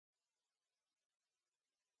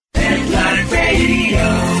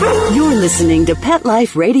You're listening to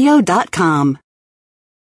PetLifeRadio.com.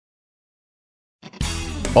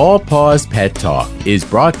 All Paws Pet Talk is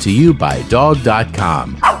brought to you by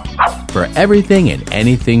Dog.com. For everything and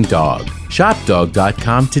anything dog. Shop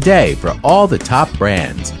Dog.com today for all the top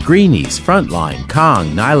brands. Greenies, Frontline,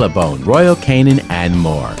 Kong, Nylabone, Royal Canin, and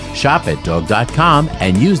more. Shop at Dog.com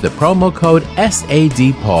and use the promo code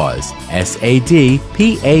SADPAWS,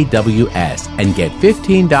 SADPAWS, and get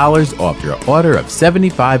 $15 off your order of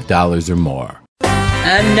 $75 or more.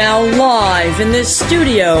 And now live in this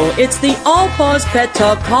studio, it's the All Paws Pet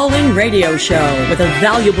Talk call-in radio show with the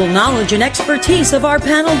valuable knowledge and expertise of our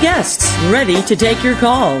panel guests. Ready to take your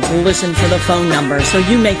calls. Listen for the phone number so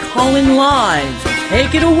you may call in live.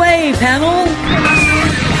 Take it away, panel.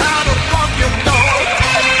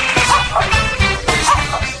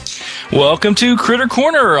 Welcome to Critter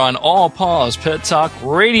Corner on All Paws Pet Talk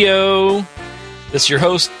Radio. This is your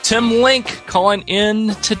host, Tim Link, calling in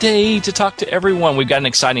today to talk to everyone. We've got an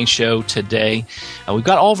exciting show today. We've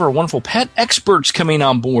got all of our wonderful pet experts coming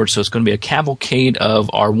on board, so it's going to be a cavalcade of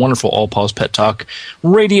our wonderful All Paws Pet Talk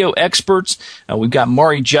radio experts. We've got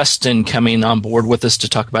Mari Justin coming on board with us to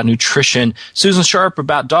talk about nutrition, Susan Sharp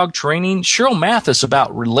about dog training, Cheryl Mathis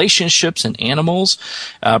about relationships and animals,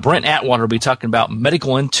 Brent Atwater will be talking about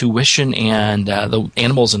medical intuition and the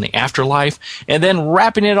animals in the afterlife, and then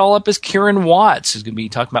wrapping it all up is Karen Watts, who's going to be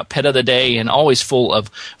talking about Pet of the Day and always full of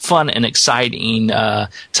fun and exciting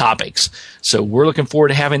topics. So we're looking forward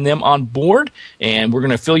to having them on board, and we're going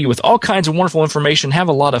to fill you with all kinds of wonderful information, have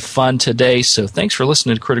a lot of fun today. So thanks for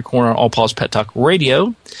listening to Critter Corner on All Paws Pet Talk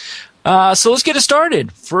Radio. So let's get it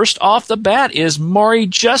started. First off the bat is Mari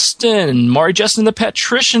Justin. Mari Justin, the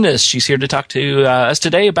petritionist. She's here to talk to us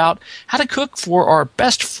today about how to cook for our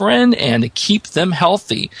best friend and to keep them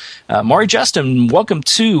healthy. Mari Justin, welcome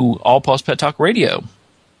to All Paws Pet Talk Radio.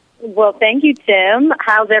 Well, thank you, Tim.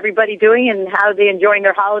 How's everybody doing, and how are they enjoying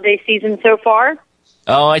their holiday season so far?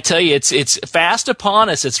 Oh, I tell you, it's fast upon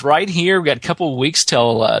us. It's right here. We got a couple of weeks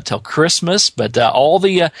till Christmas, but all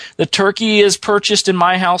the turkey is purchased in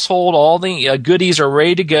my household. All the goodies are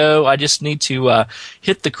ready to go. I just need to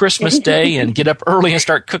hit the Christmas day and get up early and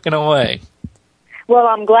start cooking away. Well,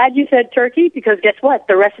 I'm glad you said turkey, because guess what?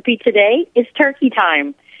 The recipe today is turkey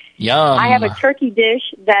time. Yum. I have a turkey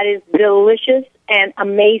dish that is delicious and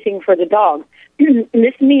amazing for the dog.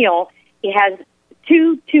 This meal, it has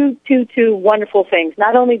two wonderful things.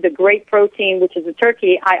 Not only the great protein, which is the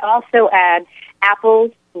turkey, I also add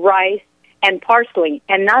apples, rice, and parsley.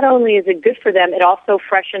 And not only is it good for them, it also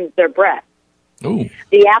freshens their breath. Ooh.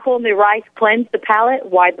 The apple and the rice cleanse the palate,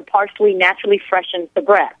 while the parsley naturally freshens the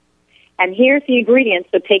breath. And here's the ingredients.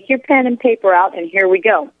 So take your pen and paper out, and here we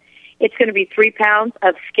go. It's going to be 3 pounds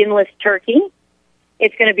of skinless turkey.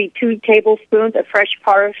 It's going to be 2 tablespoons of fresh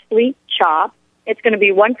parsley chopped. It's going to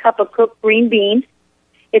be 1 cup of cooked green beans.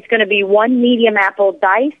 It's going to be 1 medium apple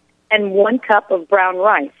diced and 1 cup of brown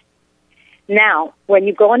rice. Now, when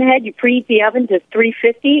you go on ahead, you preheat the oven to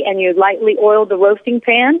 350, and you lightly oil the roasting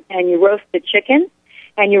pan, and you roast the chicken,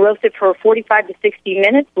 and you roast it for 45 to 60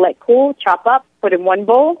 minutes. Let cool, chop up, put in 1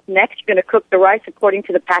 bowl. Next, you're going to cook the rice according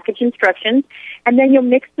to the package instructions, and then you'll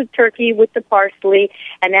mix the turkey with the parsley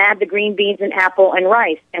and add the green beans and apple and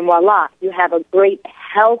rice. And voila, you have a great,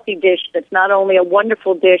 healthy dish that's not only a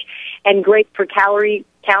wonderful dish and great for calorie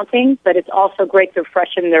counting, but it's also great to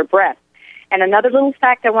freshen their breath. And another little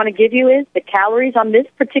fact I want to give you is the calories on this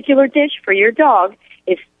particular dish for your dog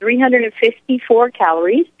is 354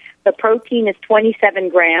 calories. The protein is 27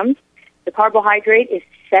 grams. The carbohydrate is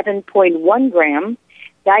 7.1 grams.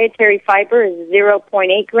 Dietary fiber is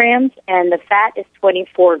 0.8 grams, and the fat is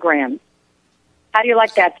 24 grams. How do you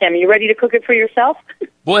like that, Tim? Are you ready to cook it for yourself?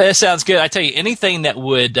 Boy, that sounds good. I tell you, anything that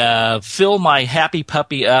would fill my happy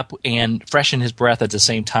puppy up and freshen his breath at the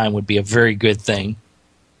same time would be a very good thing.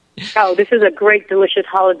 Oh, this is a great, delicious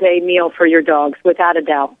holiday meal for your dogs, without a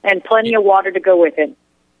doubt, and plenty of water to go with it.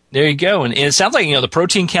 There you go. And it sounds like, the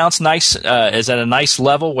protein count's nice, is at a nice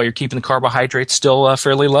level where you're keeping the carbohydrates still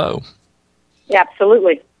fairly low. Yeah,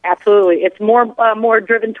 absolutely. Absolutely. It's more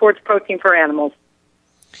driven towards protein for animals.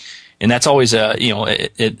 And that's always,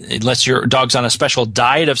 unless your dog's on a special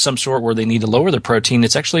diet of some sort where they need to lower their protein,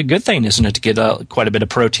 it's actually a good thing, isn't it, to get quite a bit of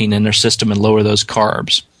protein in their system and lower those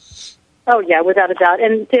carbs. Oh, yeah, without a doubt.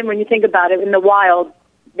 And, Tim, when you think about it, in the wild,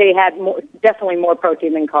 they had definitely more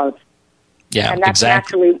protein than carbs. Yeah, and that's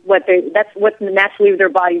exactly. That's what naturally their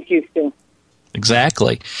body's used to.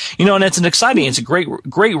 Exactly. And it's a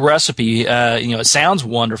great recipe. It sounds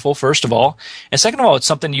wonderful, first of all. And second of all, it's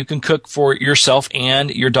something you can cook for yourself and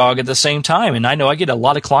your dog at the same time. And I know I get a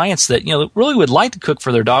lot of clients that, really would like to cook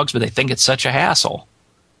for their dogs, but they think it's such a hassle.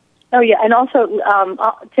 Oh, yeah, and also,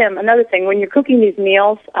 Tim, another thing, when you're cooking these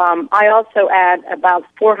meals, I also add about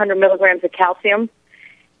 400 milligrams of calcium,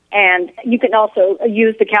 and you can also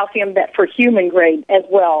use the calcium that for human grade as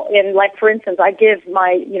well. And, like, for instance, I give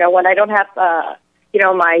my, when I don't have,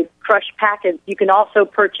 my crushed packets, you can also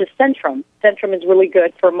purchase Centrum. Centrum is really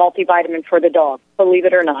good for multivitamin for the dog, believe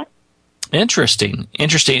it or not. Interesting. And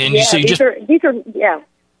these are.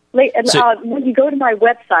 When you go to my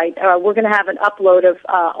website, we're going to have an upload of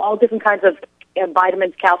all different kinds of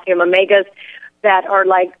vitamins, calcium, omegas that are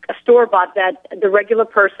like a store-bought that the regular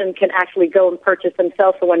person can actually go and purchase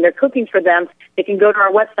themselves. So when they're cooking for them, they can go to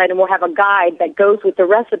our website and we'll have a guide that goes with the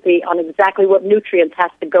recipe on exactly what nutrients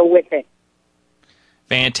has to go with it.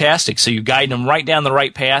 Fantastic. So you guide them right down the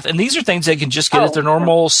right path. And these are things they can just get at their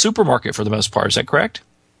normal supermarket for the most part. Is that correct?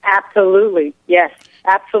 Absolutely. Yes,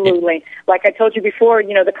 absolutely. Like I told you before,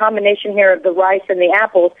 the combination here of the rice and the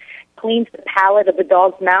apples cleans the palate of the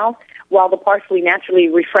dog's mouth while the parsley naturally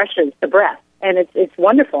refreshes the breath. And it's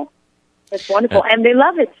wonderful. It's wonderful. And they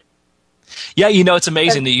love it. Yeah, it's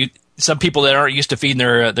amazing that some people that aren't used to feeding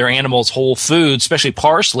their animals whole food, especially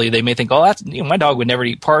parsley, they may think, oh, that's my dog would never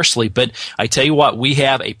eat parsley. But I tell you what, we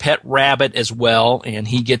have a pet rabbit as well, and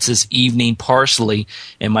he gets his evening parsley,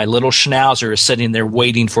 and my little schnauzer is sitting there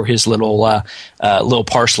waiting for his little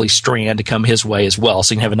parsley strand to come his way as well,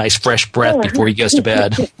 so he can have a nice fresh breath before he goes to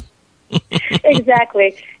bed.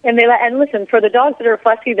 Exactly. And listen, for the dogs that are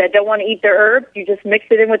fussy that don't want to eat their herbs, you just mix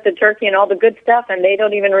it in with the turkey and all the good stuff, and they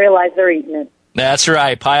don't even realize they're eating it. That's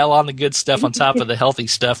right. Pile on the good stuff on top of the healthy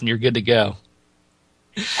stuff, and you're good to go.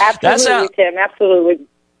 Absolutely, Tim. Absolutely.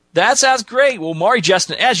 That sounds great. Well, Maury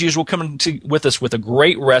Justin, as usual, coming with us with a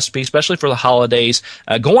great recipe, especially for the holidays.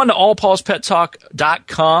 Go on to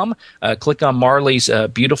allpawspettalk.com. Click on Marley's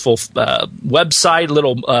beautiful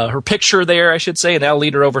website, her picture there, I should say, and that'll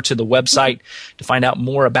lead her over to the website to find out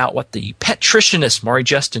more about what the petritionist Maury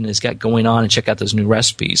Justin has got going on and check out those new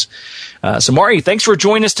recipes. So, Maury, thanks for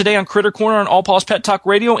joining us today on Critter Corner on All Paws Pet Talk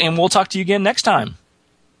Radio, and we'll talk to you again next time.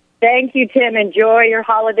 Thank you, Tim. Enjoy your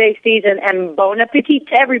holiday season, and bon appetit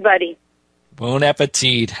to everybody. Bon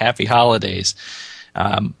appetit. Happy holidays.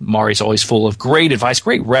 Maury's always full of great advice,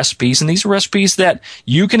 great recipes, and these are recipes that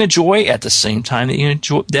you can enjoy at the same time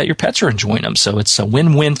that your pets are enjoying them. So it's a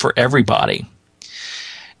win-win for everybody.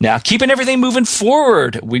 Now, keeping everything moving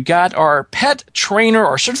forward, we've got our pet trainer,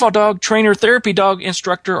 our certified dog trainer, therapy dog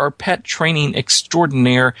instructor, our pet training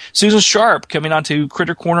extraordinaire, Susan Sharp, coming on to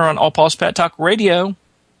Critter Corner on All Paws Pet Talk Radio.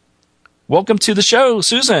 Welcome to the show,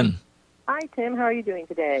 Susan. Hi, Tim. How are you doing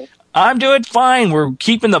today? I'm doing fine. We're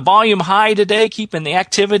keeping the volume high today, keeping the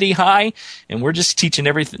activity high, and we're just teaching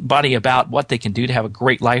everybody about what they can do to have a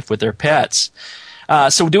great life with their pets.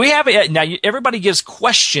 So do we have now? Everybody gives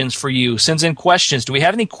questions for you, sends in questions. Do we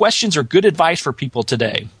have any questions or good advice for people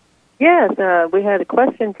today? Yes, we had a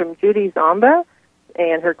question from Judy Zomba,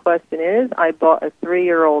 and her question is, I bought a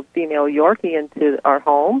 3-year-old female Yorkie into our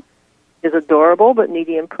home. Is adorable but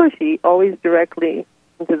needy and pushy, always directly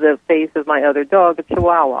into the face of my other dog, a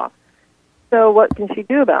Chihuahua. So what can she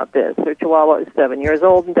do about this? Her Chihuahua is 7 years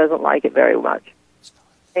old and doesn't like it very much.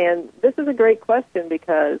 And this is a great question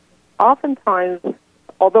because oftentimes,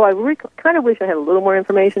 although I kind of wish I had a little more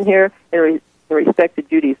information here in respect to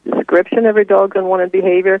Judy's description of her dog's unwanted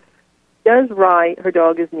behavior, does write her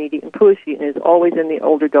dog is needy and pushy and is always in the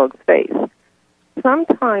older dog's face.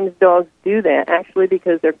 Sometimes dogs do that actually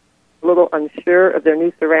because they're a little unsure of their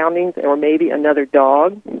new surroundings or maybe another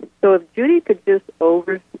dog. So if Judy could just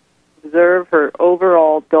observe her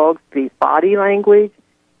overall dog's body language,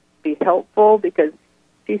 be helpful because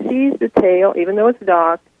she sees the tail, even though it's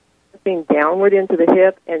docked, being downward into the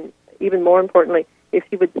hip, and even more importantly, if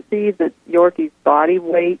she would see the Yorkie's body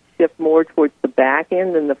weight shift more towards the back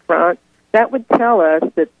end than the front, that would tell us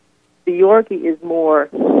that the Yorkie is more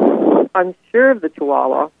unsure of the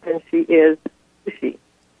Chihuahua than she is pushy.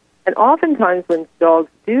 And oftentimes when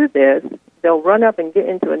dogs do this, they'll run up and get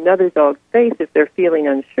into another dog's face if they're feeling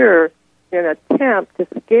unsure in an attempt to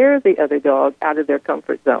scare the other dog out of their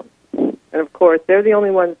comfort zone. And, of course, they're the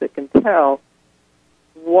only ones that can tell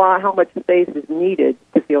how much space is needed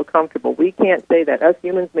to feel comfortable. We can't say that. Us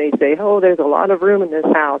humans may say, oh, there's a lot of room in this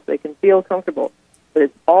house. They can feel comfortable. But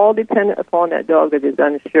it's all dependent upon that dog that is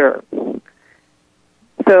unsure.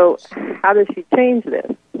 So how does she change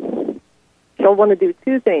this? She'll want to do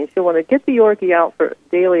two things. She'll want to get the Yorkie out for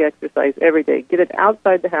daily exercise every day, get it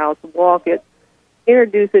outside the house, walk it,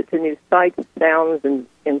 introduce it to new sights, sounds, and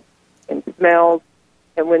smells.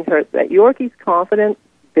 And when that Yorkie's confidence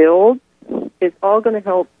builds, it's all going to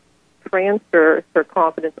help transfer her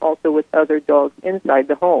confidence also with other dogs inside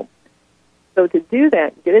the home. So to do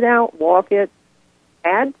that, get it out, walk it,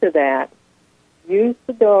 Add to that, use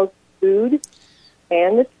the dog's food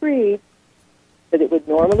and the treats that it would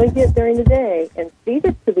normally get during the day and feed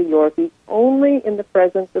it to the Yorkie only in the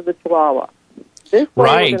presence of the Chihuahua.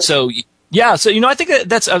 Right. So I think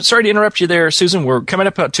that's, I'm sorry to interrupt you there, Susan. We're coming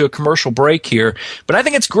up to a commercial break here, but I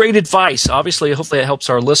think it's great advice. Obviously, hopefully it helps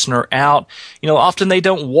our listener out. Often they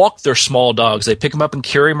don't walk their small dogs. They pick them up and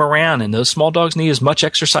carry them around, and those small dogs need as much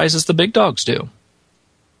exercise as the big dogs do.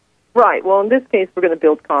 Right. Well, in this case, we're going to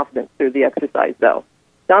build confidence through the exercise, though.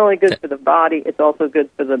 It's not only good for the body, it's also good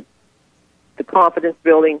for the confidence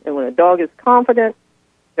building. And when a dog is confident,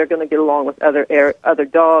 they're going to get along with other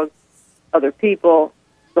dogs, other people,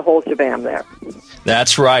 the whole shabam there.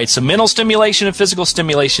 That's right. So mental stimulation and physical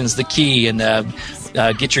stimulation is the key, and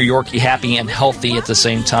get your Yorkie happy and healthy at the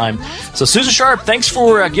same time. So Susan Sharp, thanks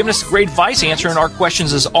for giving us great advice, answering our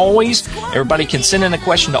questions as always. Everybody can send in a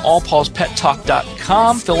question to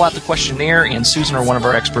allpawspettalk.com, fill out the questionnaire, and Susan or one of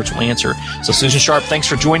our experts will answer. So Susan Sharp, thanks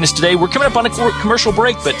for joining us today. We're coming up on a commercial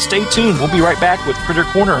break, but stay tuned. We'll be right back with Critter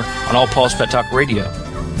Corner on All Paws Pet Talk Radio.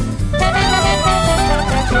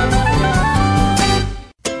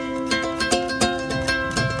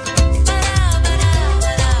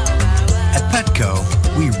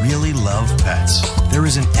 We really love pets. There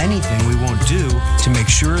isn't anything we won't do to make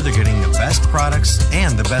sure they're getting the best products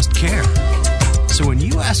and the best care. So when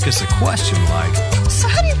you ask us a question like, so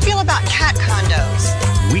how do you feel about cat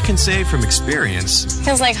condos? We can say from experience,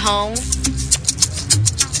 feels like home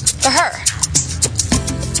for her.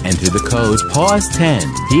 Enter the code PAWS10,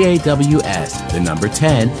 PAWS, the number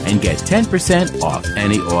 10, and get 10% off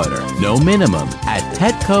any order. No minimum at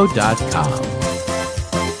petco.com.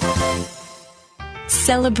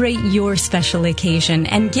 Celebrate your special occasion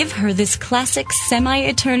and give her this classic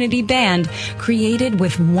semi-eternity band created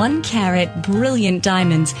with 1-carat brilliant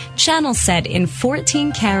diamonds, channel set in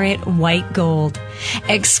 14-carat white gold.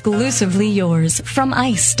 Exclusively yours from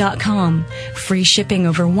ice.com. Free shipping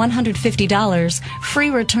over $150, free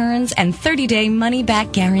returns, and 30-day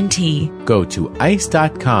money-back guarantee. Go to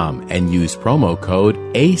ice.com and use promo code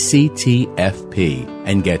ACTFP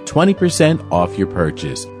and get 20% off your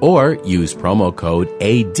purchase, or use promo code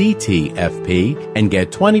ADTFP and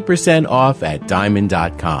get 20% off at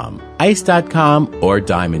diamond.com. Ice.com or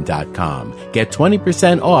diamond.com. Get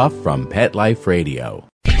 20% off from Pet Life Radio.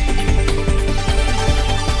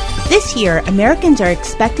 This year, Americans are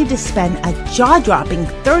expected to spend a jaw-dropping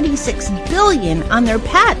 $36 billion on their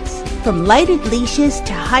pets. From lighted leashes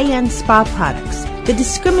to high-end spa products, the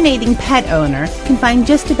discriminating pet owner can find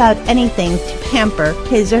just about anything to pamper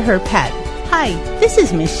his or her pet. Hi, this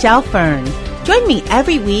is Michelle Fern. Join me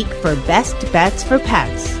every week for Best Bets for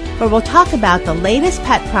Pets, where we'll talk about the latest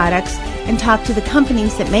pet products and talk to the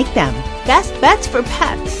companies that make them. Best Bets for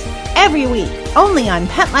Pets, every week, only on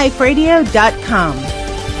PetLifeRadio.com.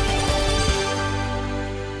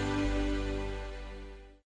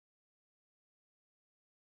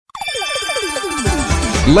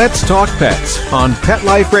 Let's Talk Pets on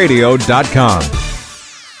PetLifeRadio.com.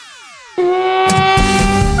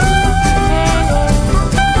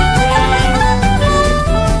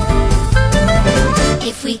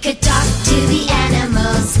 If we could talk to the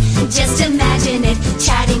animals, just imagine it,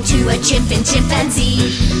 chatting to a chimp and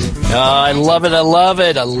chimpanzee. I love it. I love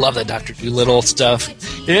it. I love that Dr. Dolittle stuff.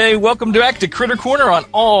 Hey, welcome back to Critter Corner on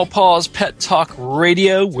All Paws Pet Talk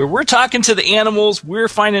Radio, where we're talking to the animals. We're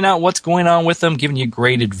finding out what's going on with them, giving you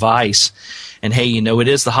great advice. And hey, it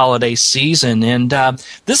is the holiday season, and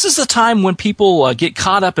this is the time when people get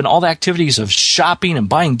caught up in all the activities of shopping and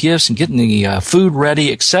buying gifts and getting the food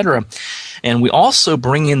ready, etc. And we also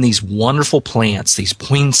bring in these wonderful plants, these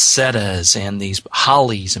poinsettias and these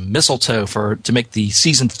hollies and mistletoe to make the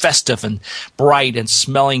season festive and bright and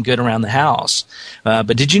smelling good around the house.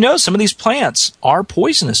 But did you know some of these plants are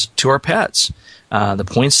poisonous to our pets? The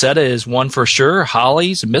poinsettia is one for sure.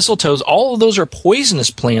 Hollies, mistletoes, all of those are poisonous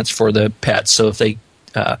plants for the pets. So if they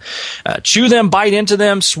chew them, bite into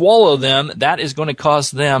them, swallow them, that is going to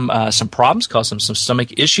cause them some problems, cause them some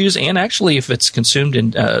stomach issues, and actually if it's consumed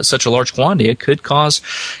in such a large quantity, it could cause,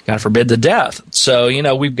 God forbid, the death. So,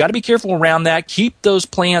 we've got to be careful around that. Keep those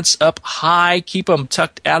plants up high, keep them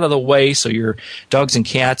tucked out of the way so your dogs and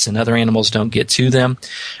cats and other animals don't get to them.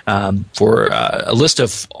 For a list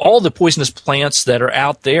of all the poisonous plants that are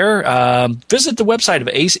out there, visit the website of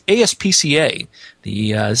ASPCA.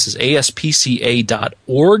 This is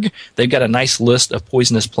aspca.org. They've got a nice list of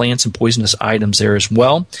poisonous plants and poisonous items there as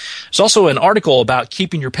well. There's also an article about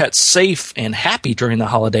keeping your pets safe and happy during the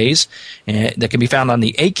holidays that can be found on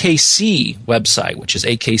the AKC website, which is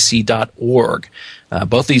akc.org.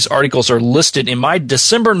 Both these articles are listed in my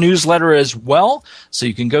December newsletter as well. So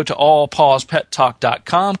you can go to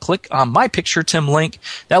allpawspettalk.com, click on my picture, Tim Link.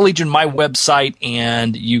 That'll lead you to my website,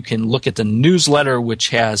 and you can look at the newsletter, which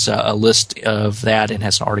has a list of that and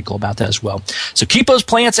has an article about that as well. So keep those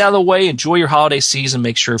plants out of the way. Enjoy your holiday season.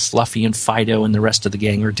 Make sure Fluffy and Fido and the rest of the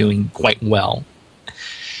gang are doing quite well.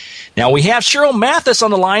 Now, we have Cheryl Mathis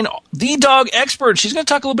on the line, the dog expert. She's going to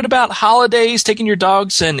talk a little bit about holidays, taking your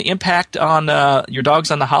dogs, and the impact on your dogs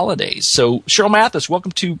on the holidays. So, Cheryl Mathis,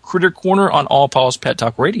 welcome to Critter Corner on All Paws Pet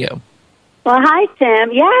Talk Radio. Well, hi,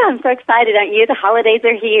 Tim. Yeah, I'm so excited, aren't you? The holidays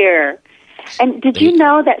are here. And did you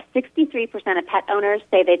know that 63% of pet owners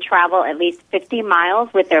say they travel at least 50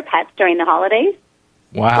 miles with their pets during the holidays?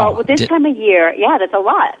 Wow. Well, with this time of year, yeah, that's a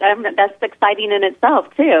lot. That's exciting in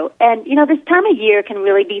itself, too. And, this time of year can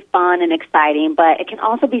really be fun and exciting, but it can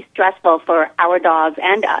also be stressful for our dogs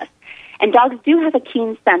and us. And dogs do have a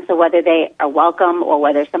keen sense of whether they are welcome or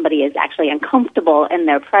whether somebody is actually uncomfortable in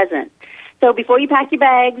their presence. So before you pack your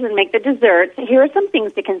bags and make the desserts, here are some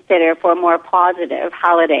things to consider for a more positive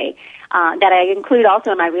holiday that I include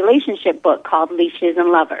also in my relationship book called Leashes and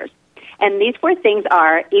Lovers. And these 4 things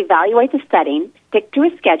are evaluate the setting, stick to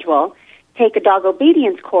a schedule, take a dog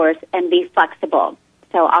obedience course, and be flexible.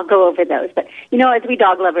 So I'll go over those. But, as we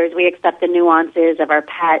dog lovers, we accept the nuances of our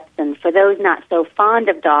pets. And for those not so fond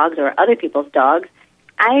of dogs or other people's dogs,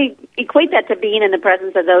 I equate that to being in the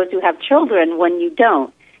presence of those who have children when you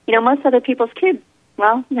don't. Most other people's kids,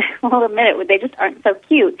 well, I'll admit it, they just aren't so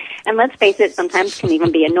cute. And let's face it, sometimes can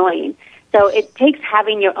even be annoying. So it takes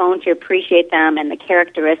having your own to appreciate them and the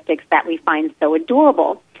characteristics that we find so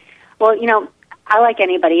adorable. Well, I like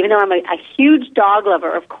anybody, even though I'm a huge dog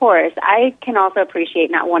lover, of course, I can also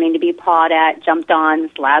appreciate not wanting to be pawed at, jumped on,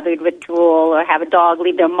 slathered with drool, or have a dog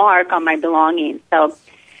leave their mark on my belongings. So,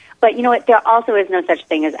 but you know what? There also is no such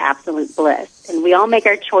thing as absolute bliss. And we all make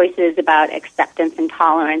our choices about acceptance and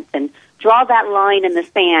tolerance and draw that line in the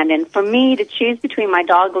sand. And for me to choose between my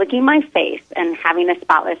dog licking my face and having a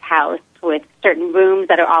spotless house with certain rooms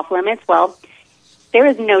that are off limits, well, there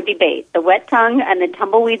is no debate. The wet tongue and the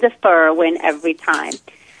tumbleweeds of fur win every time.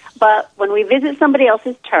 But when we visit somebody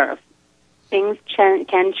else's turf, things can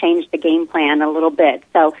change the game plan a little bit.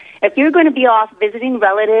 So if you're going to be off visiting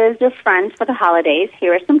relatives or friends for the holidays,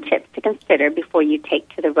 here are some tips to consider before you take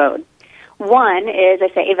to the road. One is, I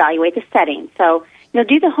say, evaluate the setting. So,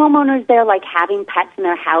 do the homeowners there like having pets in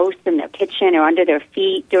their house, in their kitchen, or under their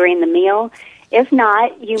feet during the meal? If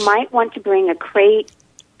not, you might want to bring a crate,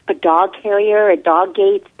 a dog carrier, a dog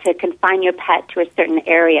gate to confine your pet to a certain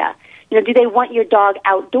area. Do they want your dog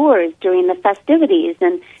outdoors during the festivities?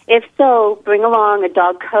 And if so, bring along a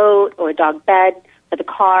dog coat or a dog bed for the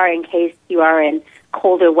car in case you are in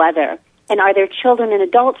colder weather. And are there children and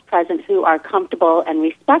adults present who are comfortable and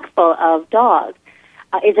respectful of dogs?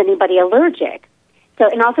 Is anybody allergic? So,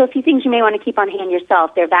 and also a few things you may want to keep on hand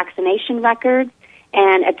yourself. Their vaccination records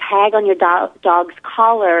and a tag on your dog's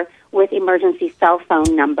collar with emergency cell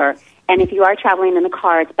phone number. And if you are traveling in the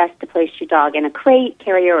car, it's best to place your dog in a crate,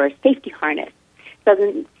 carrier, or a safety harness. So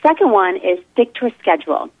the second one is stick to a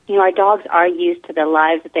schedule. Our dogs are used to the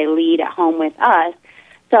lives that they lead at home with us.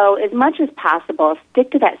 So as much as possible,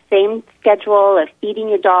 stick to that same schedule of feeding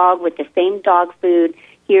your dog with the same dog food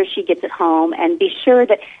he or she gets at home, and be sure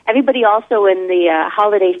that everybody also in the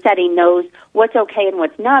holiday setting knows what's okay and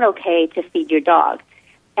what's not okay to feed your dog.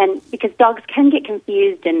 And because dogs can get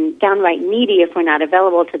confused and downright needy if we're not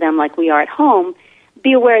available to them like we are at home,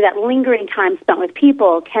 be aware that lingering time spent with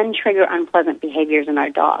people can trigger unpleasant behaviors in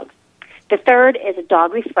our dogs. The third is a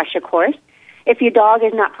dog refresher course. If your dog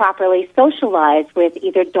is not properly socialized with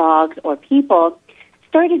either dogs or people,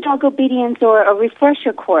 start a dog obedience or a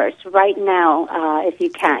refresher course right now if you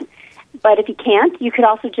can. But if you can't, you could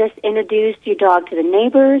also just introduce your dog to the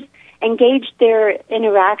neighbors, engage their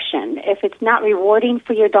interaction. If it's not rewarding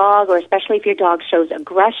for your dog, or especially if your dog shows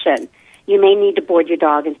aggression, you may need to board your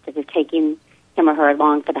dog instead of taking him or her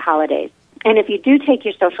along for the holidays. And if you do take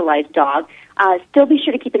your socialized dog, still be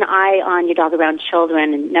sure to keep an eye on your dog around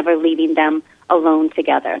children and never leaving them alone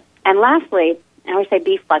together. And lastly, I always say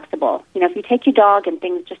be flexible. If you take your dog and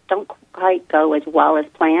things just don't quite go as well as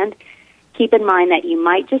planned, keep in mind that you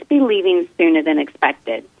might just be leaving sooner than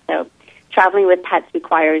expected. So traveling with pets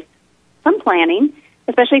requires some planning,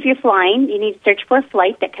 especially if you're flying. You need to search for a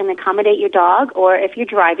flight that can accommodate your dog, or if you're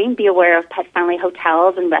driving, be aware of pet-friendly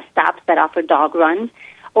hotels and rest stops that offer dog runs.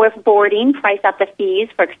 Or if boarding, price out the fees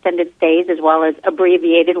for extended stays as well as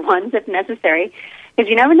abbreviated ones if necessary, because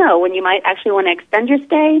you never know when you might actually want to extend your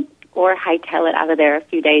stay or hightail it out of there a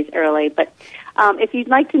few days early. But if you'd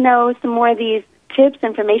like to know some more of these tips,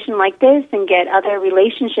 information like this, and get other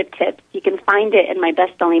relationship tips, you can find it in my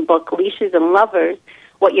best-selling book, Leashes and Lovers,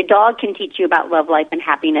 What Your Dog Can Teach You About Love, Life, and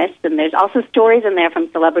Happiness. And there's also stories in there from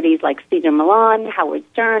celebrities like Cesar Millan, Howard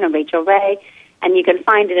Stern, and Rachel Ray. And you can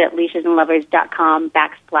find it at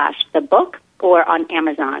leashesandlovers.com/the book or on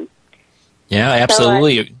Amazon. Yeah,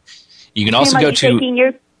 absolutely. So, you can also go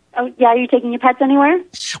to... Are you taking your pets anywhere?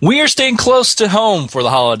 We are staying close to home for the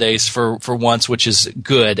holidays for once, which is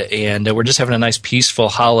good, and we're just having a nice, peaceful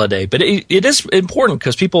holiday. But it is important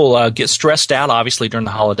because people get stressed out, obviously, during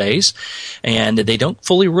the holidays, and they don't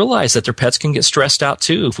fully realize that their pets can get stressed out,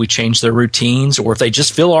 too, if we change their routines or if they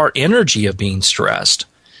just feel our energy of being stressed.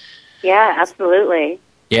 Yeah, absolutely.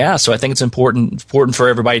 Yeah, so I think it's important for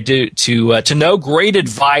everybody to know. Great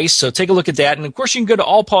advice. So take a look at that. And, of course, you can go to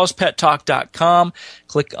allpawspettalk.com,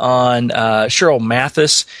 click on Cheryl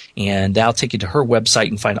Mathis, and that'll take you to her website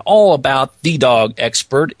and find all about The Dog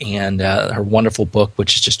Expert and her wonderful book,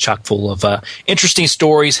 which is just chock full of interesting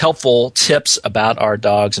stories, helpful tips about our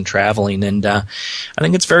dogs and traveling. And I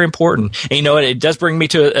think it's very important. And, it does bring me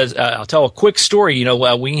to I'll tell a quick story.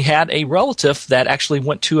 We had a relative that actually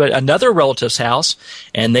went to another relative's house,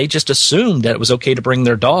 and they just assumed that it was okay to bring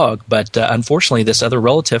their dog. But unfortunately, this other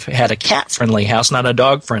relative had a cat-friendly house, not a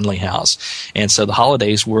dog-friendly house. And so the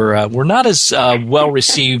holidays were not as well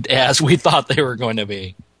received as we thought they were going to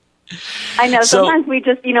be. I know. Sometimes we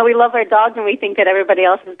just, we love our dogs and we think that everybody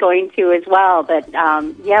else is going to as well. But,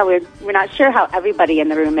 we're not sure how everybody in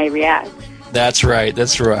the room may react. That's right.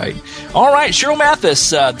 All right, Cheryl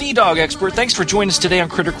Mathis, The Dog Expert, thanks for joining us today on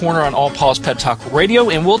Critter Corner on All Paws Pet Talk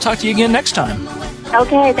Radio, and we'll talk to you again next time.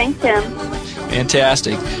 Okay, thanks, Tim.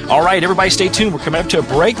 Fantastic. All right, everybody stay tuned. We're coming up to a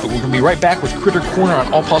break, but we're going to be right back with Critter Corner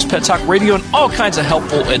on All Paws Pet Talk Radio and all kinds of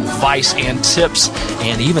helpful advice and tips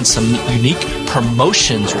and even some unique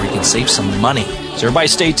promotions where you can save some money. So everybody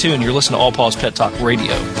stay tuned. You're listening to All Paws Pet Talk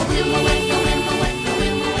Radio.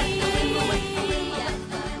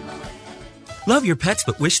 Love your pets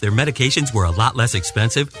but wish their medications were a lot less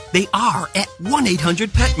expensive? They are at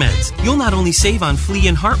 1-800-PET-MEDS. You'll not only save on flea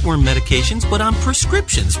and heartworm medications, but on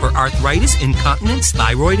prescriptions for arthritis, incontinence,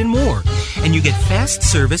 thyroid, and more. And you get fast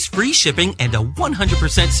service, free shipping, and a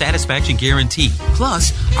 100% satisfaction guarantee.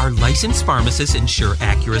 Plus, our licensed pharmacists ensure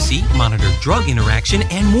accuracy, monitor drug interaction,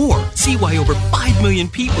 and more. See why over 5 million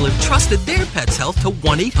people have trusted their pet's health to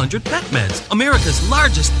 1-800-PET-MEDS, America's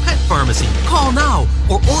largest pet pharmacy. Call now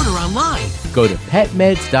or order online. Go to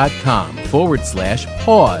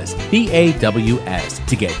petmeds.com/PAWS, PAWS,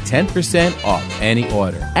 to get 10% off any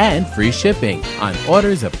order and free shipping on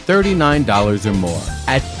orders of $39 or more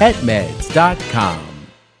at petmeds.com.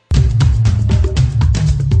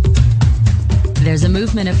 There's a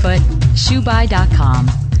movement afoot. ShoeBuy.com.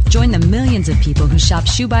 Join the millions of people who shop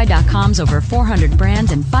ShoeBuy.com's over 400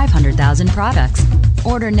 brands and 500,000 products.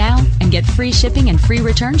 Order now and get free shipping and free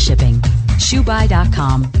return shipping.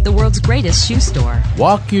 ShoeBuy.com, the world's greatest shoe store.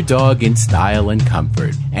 Walk your dog in style and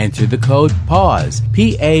comfort. Enter the code PAWS,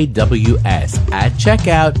 PAWS, at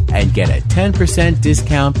checkout and get a 10%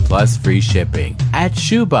 discount plus free shipping at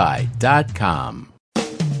ShoeBuy.com.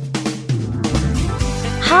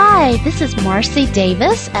 Hi, this is Marcy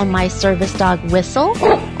Davis and my service dog Whistle,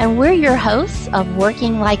 and we're your hosts of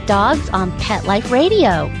Working Like Dogs on Pet Life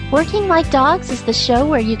Radio. Working Like Dogs is the show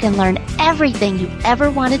where you can learn everything you ever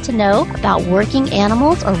wanted to know about working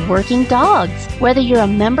animals or working dogs. Whether you're a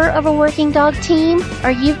member of a working dog team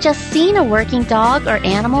or you've just seen a working dog or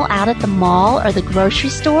animal out at the mall or the grocery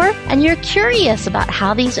store and you're curious about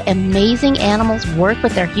how these amazing animals work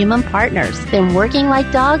with their human partners, then Working Like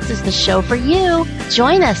Dogs is the show for you.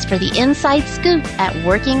 Join us for the inside scoop at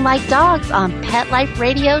Working Like Dogs on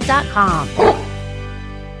PetLifeRadio.com.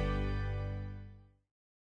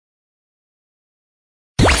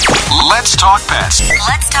 Let's talk pets.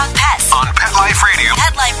 Let's talk pets On Pet Life Radio.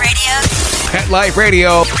 Pet Life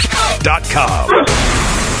Radio. PetLifeRadio.com.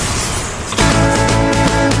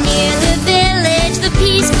 Near the village, the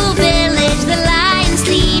peaceful village, the lion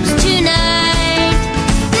sleeps tonight.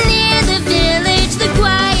 Near the village, the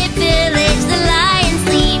quiet village, the lion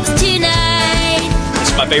sleeps tonight.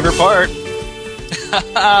 That's my favorite part.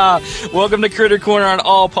 Welcome to Critter Corner on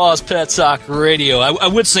All Paws Pet Talk Radio. I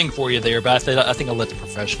would sing for you there, but I think I'll let the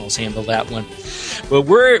professionals handle that one. But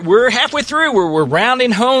we're halfway through. We're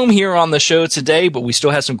rounding home here on the show today, but we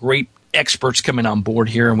still have some great experts coming on board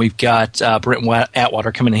here, and we've got Brent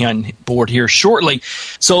Atwater coming on board here shortly.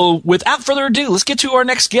 So without further ado, let's get to our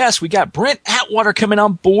next guest. We got Brent Atwater coming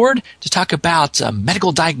on board to talk about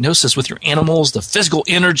medical diagnosis with your animals, the physical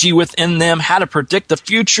energy within them, how to predict the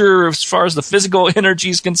future as far as the physical energy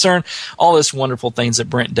is concerned, all this wonderful things that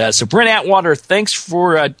Brent does. So Brent Atwater, thanks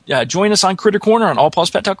for joining us on Critter Corner on All Paws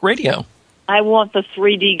Pet Talk Radio. I want the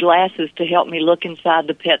 3D glasses to help me look inside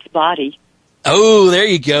the pet's body. Oh, there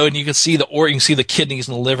you go. And you can see the kidneys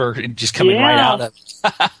and the liver just coming right out of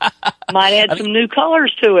it. Might add some new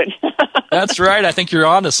colors to it. That's right. I think you're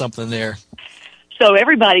onto something there. So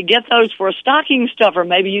everybody get those for a stocking stuffer.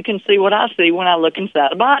 Maybe you can see what I see when I look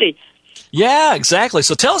inside a body. Yeah, exactly.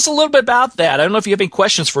 So tell us a little bit about that. I don't know if you have any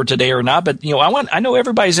questions for today or not, but I know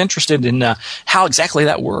everybody's interested in how exactly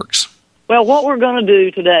that works. Well, what we're going to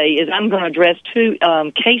do today is I'm going to address two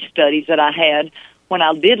case studies that I had when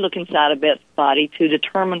I did look inside a pet's body to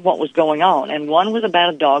determine what was going on. And one was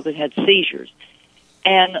about a dog that had seizures.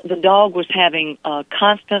 And the dog was having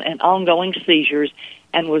constant and ongoing seizures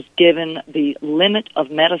and was given the limit of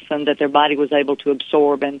medicine that their body was able to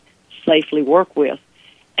absorb and safely work with.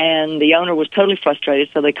 And the owner was totally frustrated,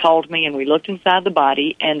 so they called me and we looked inside the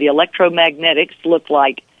body, and the electromagnetics looked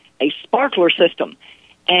like a sparkler system.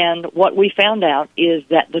 And what we found out is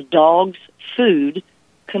that the dog's food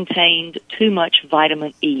contained too much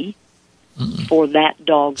vitamin E for that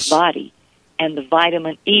dog's body. And the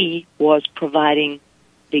vitamin E was providing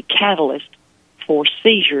the catalyst for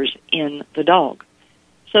seizures in the dog.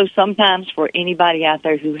 So sometimes for anybody out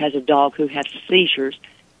there who has a dog who has seizures,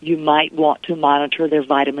 you might want to monitor their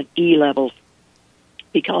vitamin E levels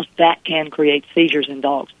because that can create seizures in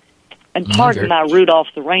dogs. And pardon my Rudolph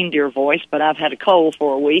the reindeer voice, but I've had a cold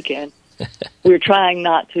for a week, and we're trying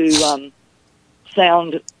not to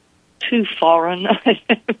sound too foreign.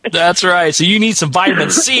 That's right. So you need some vitamin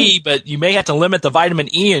C, but you may have to limit the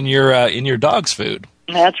vitamin E in your dog's food.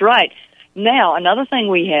 That's right. Now, another thing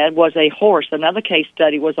we had was a horse. Another case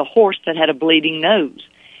study was a horse that had a bleeding nose.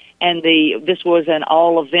 And this was an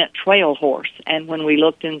all-event trail horse. And when we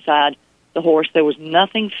looked inside the horse, there was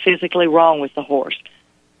nothing physically wrong with the horse.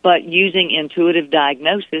 But using intuitive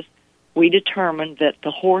diagnosis, we determined that the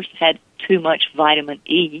horse had too much vitamin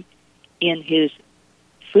E in his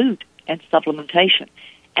food and supplementation.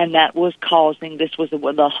 And that was causing, this was the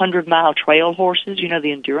 100-mile trail horses,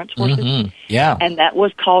 the endurance horses. Mm-hmm. Yeah. And that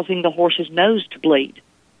was causing the horse's nose to bleed.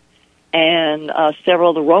 And several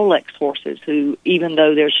of the Rolex horses who, even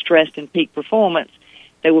though they're stressed in peak performance,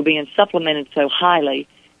 they were being supplemented so highly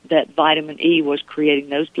that vitamin E was creating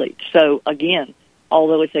nosebleeds. So, again,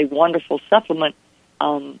 although it's a wonderful supplement,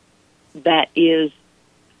 that is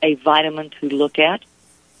a vitamin to look at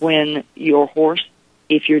when your horse,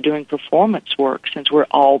 if you're doing performance work, since we're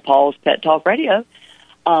All Paws Pet Talk Radio,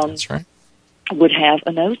 that's right, would have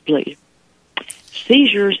a nosebleed.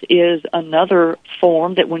 Seizures is another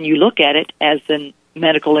form that when you look at it as a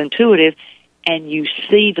medical intuitive and you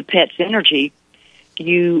see the pet's energy,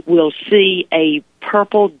 you will see a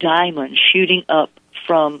purple diamond shooting up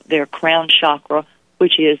from their crown chakra,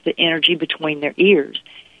 which is the energy between their ears.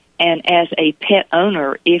 And as a pet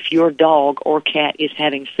owner, if your dog or cat is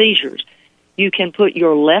having seizures, you can put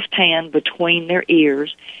your left hand between their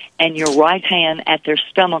ears and your right hand at their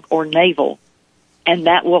stomach or navel, and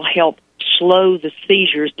that will help slow the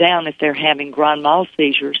seizures down if they're having grand mal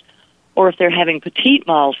seizures. Or if they're having petit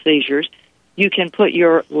mal seizures, you can put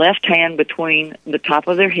your left hand between the top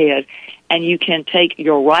of their head, and you can take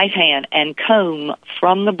your right hand and comb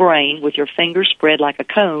from the brain with your fingers spread like a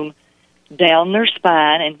comb down their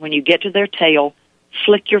spine, and when you get to their tail,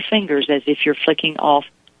 flick your fingers as if you're flicking off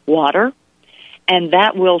water, and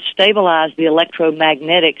that will stabilize the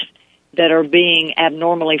electromagnetics that are being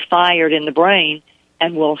abnormally fired in the brain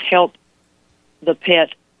and will help the pet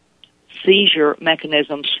seizure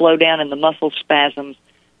mechanism slow down and the muscle spasms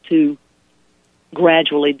to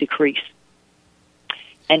gradually decrease.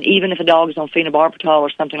 And even if a dog is on phenobarbital or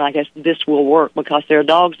something like this, this will work because there are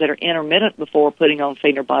dogs that are intermittent before putting on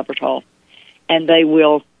phenobarbital, and they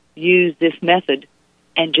will use this method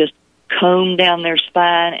and just comb down their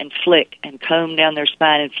spine and flick, and comb down their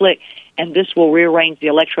spine and flick, and this will rearrange the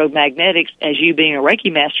electromagnetics, as you being a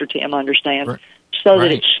Reiki master, Tim, understands, so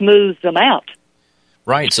that it smooths them out.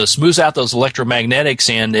 Right, so it smooths out those electromagnetics,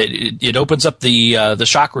 and it opens up the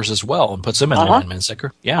chakras as well and puts them in alignment,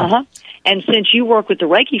 Sicker. Yeah. And since you work with the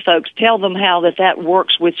Reiki folks, tell them how that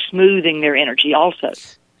works with smoothing their energy also.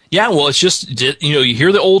 Yeah, well, it's just, you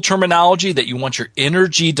hear the old terminology that you want your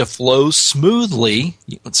energy to flow smoothly.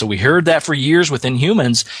 So we heard that for years within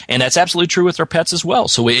humans, and that's absolutely true with our pets as well.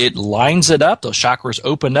 So it lines it up, those chakras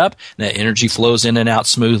open up, and that energy flows in and out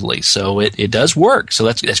smoothly. So it does work. So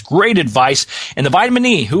that's great advice. And the vitamin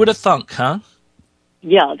E, who would have thunk, huh?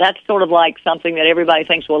 Yeah, that's sort of like something that everybody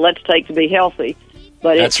thinks, well, let's take to be healthy.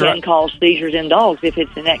 But it can cause seizures in dogs if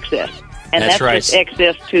it's in excess. And that's right. Just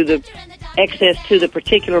excess to the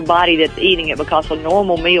particular body that's eating it, because a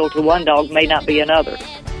normal meal to one dog may not be another.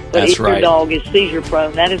 But That's if your right. dog is seizure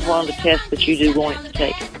prone, that is one of the tests that you do want it to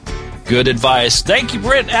take. Good advice. Thank you,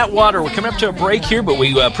 Britt Atwater. We're coming up to a break here, but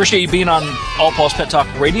we appreciate you being on All Paws Pet Talk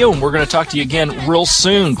Radio, and we're going to talk to you again real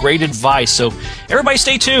soon. Great advice. So everybody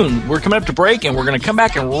stay tuned. We're coming up to break, and we're going to come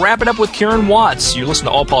back and wrap it up with Karen Watts. You listen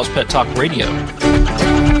to All Paws Pet Talk Radio.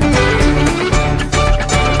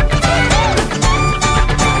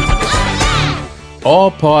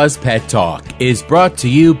 All Paws Pet Talk is brought to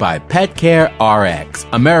you by Pet Care RX,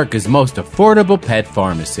 America's most affordable pet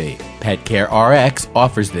pharmacy. Pet Care RX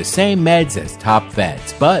offers the same meds as top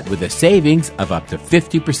vets, but with a savings of up to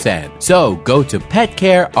 50%. So go to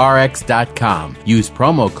petcarerx.com. Use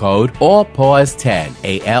promo code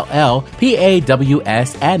ALLPAWS10,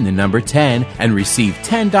 ALLPAWS and the number 10, and receive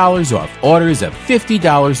 $10 off orders of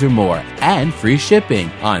 $50 or more and free shipping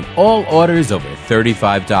on all orders over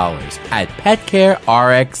 $35 at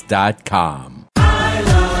petcarerx.com.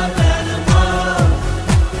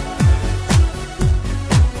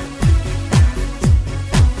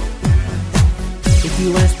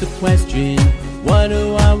 You ask the question, what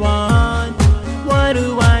do I want? What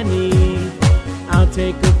do I need? I'll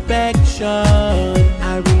take affection.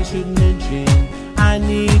 I really should mention I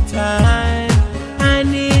need time. I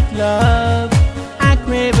need love. I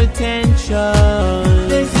crave attention.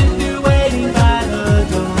 This is you waiting by the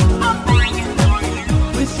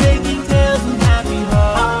door with shaking tails and happy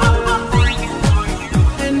hearts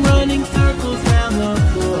and running circles round the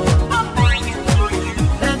floor.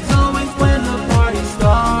 That's always when the party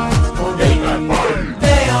starts for me.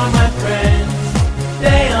 They are my friends.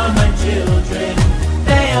 They are my children.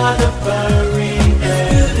 They are the furry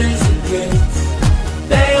brothers and kids.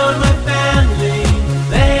 They are my family.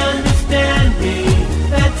 They understand me.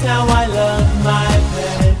 That's how I love my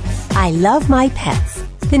pets. I Love My Pets,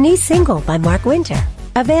 the new single by Mark Winter.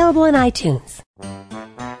 Available on iTunes.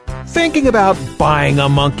 Thinking about buying a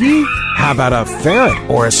monkey? How about a ferret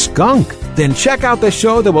or a skunk? Then check out the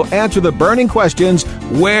show that will answer the burning questions.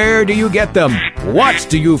 Where do you get them? What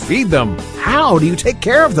do you feed them? How do you take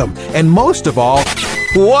care of them? And most of all,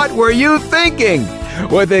 what were you thinking?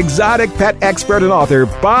 With exotic pet expert and author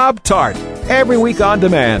Bob Tart. Every week on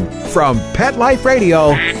demand from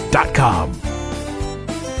PetLifeRadio.com.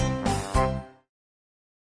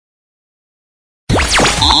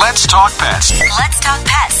 Let's talk pets Let's talk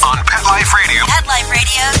pets on Pet Life Radio. Pet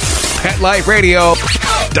Life Radio.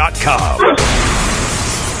 PetLifeRadio.com.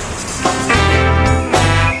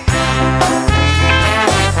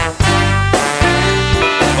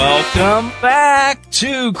 Welcome back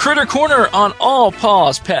to Critter Corner on All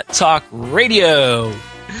Paws Pet Talk Radio.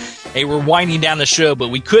 Hey, we're winding down the show, but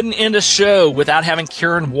we couldn't end a show without having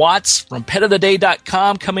Karen Watts from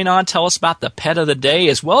PetOfTheDay.com coming on, tell us about the pet of the day,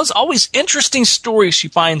 as well as always interesting stories she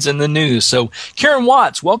finds in the news. So, Karen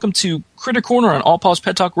Watts, welcome to Critter Corner on All Paws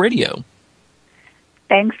Pet Talk Radio.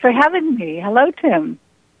 Thanks for having me. Hello, Tim.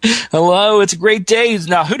 Hello, it's a great day.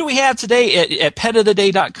 Now, who do we have today at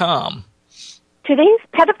PetOfTheDay.com? Today's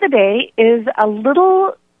pet of the day is a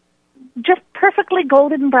little, just perfectly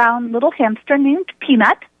golden brown little hamster named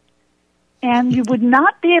Peanut. And you would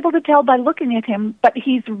not be able to tell by looking at him, but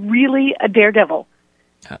he's really a daredevil.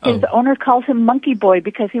 Uh-oh. His owner calls him Monkey Boy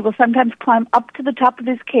because he will sometimes climb up to the top of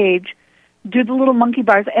his cage, do the little monkey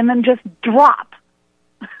bars, and then just drop,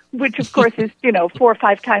 which of course is, 4 or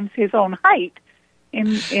 5 times his own height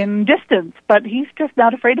in distance. But he's just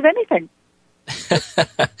not afraid of anything.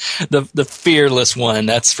 The fearless one,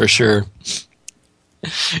 that's for sure.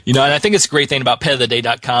 And I think it's a great thing about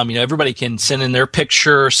PetOfTheDay.com. Everybody can send in their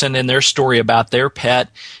picture, send in their story about their pet,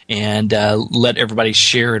 and let everybody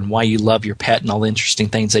share and why you love your pet and all the interesting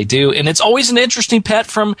things they do. And it's always an interesting pet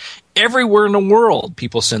from everywhere in the world.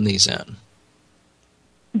 People send these in.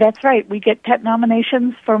 That's right. We get pet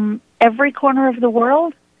nominations from every corner of the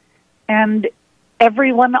world, and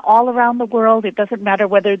everyone all around the world. It doesn't matter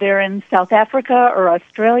whether they're in South Africa or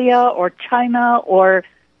Australia or China or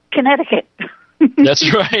Connecticut.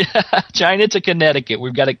 That's right. China to Connecticut.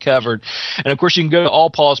 We've got it covered. And, of course, you can go to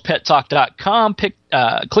allpawspettalk.com,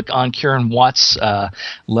 click on Karen Watts'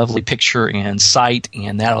 lovely picture and site,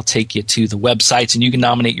 and that'll take you to the websites, and you can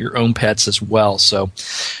nominate your own pets as well. So,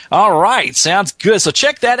 all right. Sounds good. So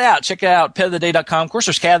check that out. Check out petoftheday.com. Of course,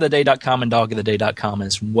 there's catoftheday.com and dogoftheday.com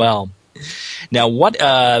as well. Now,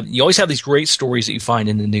 you always have these great stories that you find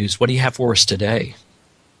in the news. What do you have for us today?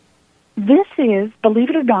 This is, believe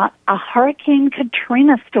it or not, a Hurricane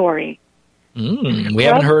Katrina story. We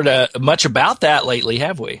haven't heard much about that lately,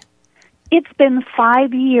 have we? It's been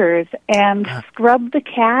 5 years, and Scrub the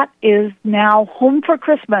cat is now home for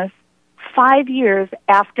Christmas 5 years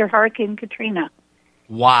after Hurricane Katrina.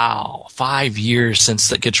 Wow, 5 years since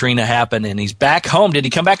the Katrina happened, and he's back home. Did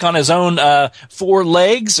he come back on his own 4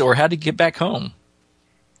 legs, or how did he get back home?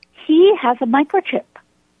 He has a microchip.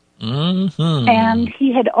 Mm-hmm. And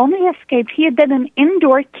he had only escaped. He had been an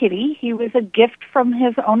indoor kitty. He was a gift from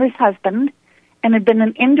his owner's husband and had been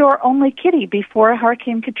an indoor-only kitty before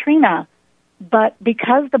Hurricane Katrina. But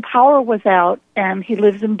because the power was out, and he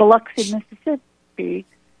lives in Biloxi, Mississippi,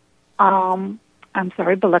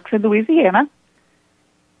 Biloxi, Louisiana,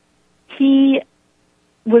 he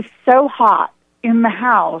was so hot in the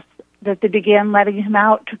house that they began letting him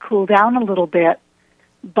out to cool down a little bit.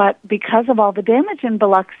 But because of all the damage in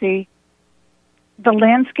Biloxi, the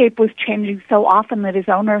landscape was changing so often that his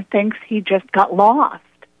owner thinks he just got lost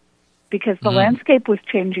because the landscape was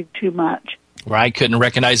changing too much. Right, couldn't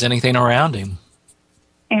recognize anything around him.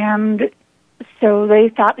 And so they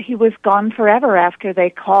thought he was gone forever after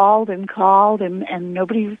they called and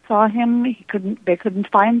nobody saw him. They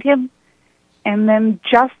couldn't find him. And then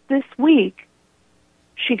just this week,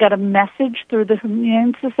 she got a message through the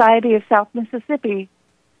Humane Society of South Mississippi,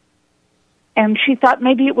 and she thought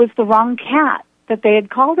maybe it was the wrong cat that they had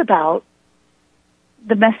called about.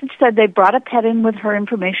 The message said they brought a pet in with her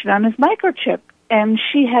information on his microchip, and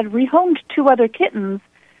she had rehomed 2 other kittens.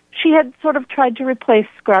 She had sort of tried to replace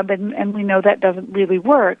Scrub, and we know that doesn't really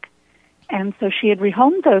work. And so she had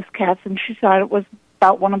rehomed those cats, and she thought it was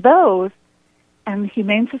about one of those. And the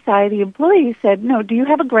Humane Society employee said, "No, do you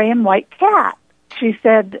have a gray and white cat?" She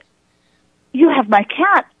said, "You have my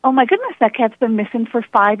cat. Oh, my goodness, that cat's been missing for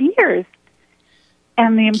 5 years."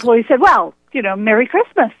 And the employee said, "Well, Merry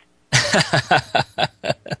Christmas."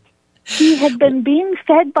 He had been being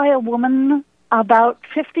fed by a woman about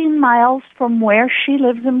 15 miles from where she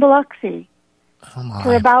lives in Biloxi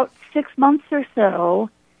for about 6 months or so.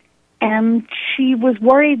 And she was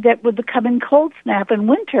worried that with the coming cold snap in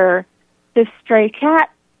winter, this stray cat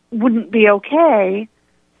wouldn't be okay.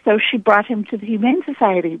 So she brought him to the Humane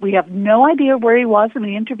Society. We have no idea where he was in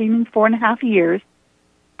the intervening 4.5 years.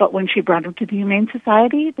 But when she brought him to the Humane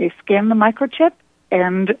Society, they scanned the microchip,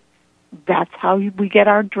 and that's how we get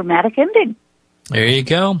our dramatic ending. There you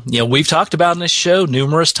go. We've talked about in this show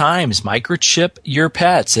numerous times, microchip your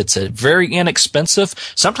pets. It's a very inexpensive.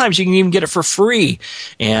 Sometimes you can even get it for free.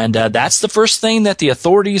 And that's the first thing that the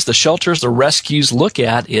authorities, the shelters, the rescues look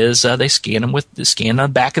at is they scan on the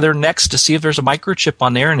back of their necks to see if there's a microchip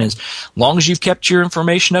on there. And as long as you've kept your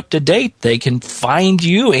information up to date, they can find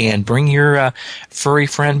you and bring your furry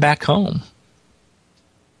friend back home.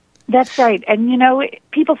 That's right. And,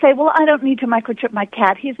 people say, well, I don't need to microchip my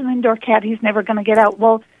cat. He's an indoor cat. He's never going to get out.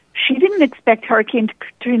 Well, she didn't expect Hurricane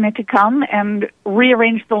Katrina to come and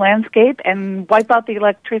rearrange the landscape and wipe out the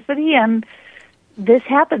electricity, and this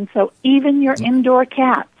happened. So even your indoor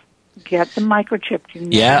cats get the microchip.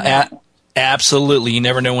 Absolutely. You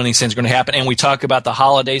never know when these things are going to happen. And we talk about the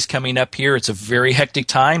holidays coming up here. It's a very hectic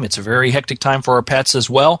time. It's a very hectic time for our pets as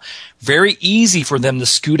well. Very easy for them to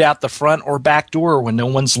scoot out the front or back door when no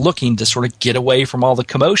one's looking to sort of get away from all the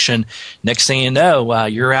commotion. Next thing you know,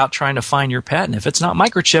 you're out trying to find your pet. And if it's not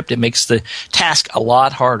microchipped, it makes the task a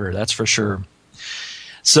lot harder. That's for sure.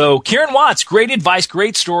 So, Karen Watts, great advice,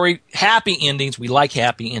 great story, happy endings. We like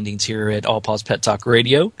happy endings here at All Paws Pet Talk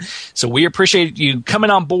Radio. So we appreciate you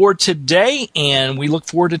coming on board today, and we look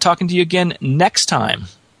forward to talking to you again next time.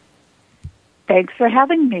 Thanks for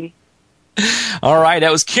having me. All right,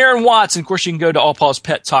 that was Karen Watts. And, of course, you can go to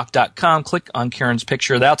allpawspettalk.com, click on Karen's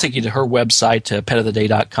picture. That'll take you to her website, to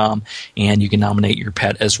petoftheday.com, and you can nominate your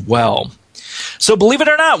pet as well. So believe it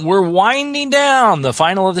or not, we're winding down the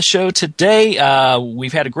final of the show today.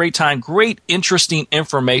 We've had a great time, great, interesting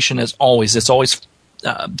information as always. It's always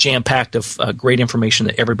jam-packed of great information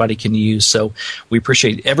that everybody can use. So we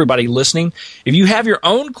appreciate everybody listening. If you have your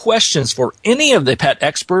own questions for any of the pet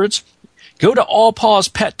experts, go to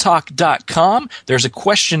allpawspettalk.com. There's a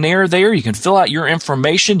questionnaire there. You can fill out your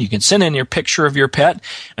information. You can send in your picture of your pet,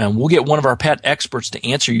 and we'll get one of our pet experts to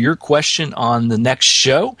answer your question on the next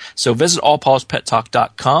show. So visit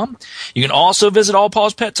allpawspettalk.com. You can also visit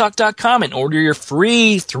allpawspettalk.com and order your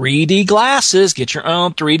free 3D glasses. Get your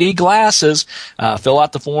own 3D glasses. Fill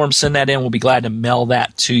out the form, send that in. We'll be glad to mail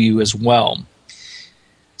that to you as well.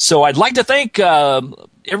 So I'd like to thank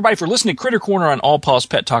everybody for listening to Critter Corner on All Paws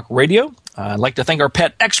Pet Talk Radio. I'd like to thank our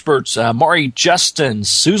pet experts, Mari Justin,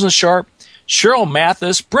 Susan Sharp, Cheryl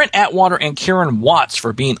Mathis, Brent Atwater, and Karen Watts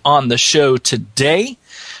for being on the show today.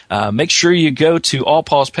 Make sure you go to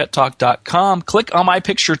allpawspettalk.com. Click on my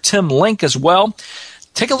picture, Tim Link, as well.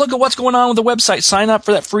 Take a look at what's going on with the website. Sign up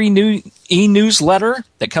for that free new e-newsletter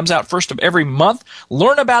that comes out first of every month.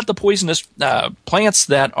 Learn about the poisonous plants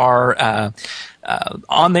that are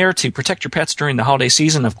on there to protect your pets during the holiday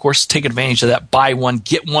season. Of course, take advantage of that buy one,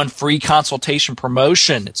 get one free consultation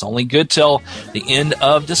promotion. It's only good till the end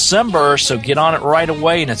of December, so get on it right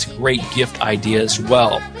away, and it's a great gift idea as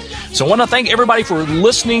well. So I want to thank everybody for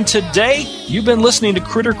listening today. You've been listening to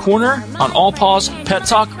Critter Corner on All Paws Pet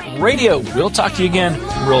Talk Radio. We'll talk to you again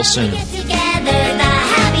real soon.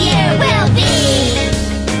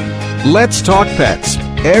 Let's Talk Pets,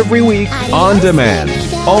 every week on demand,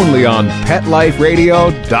 only on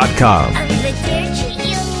PetLifeRadio.com.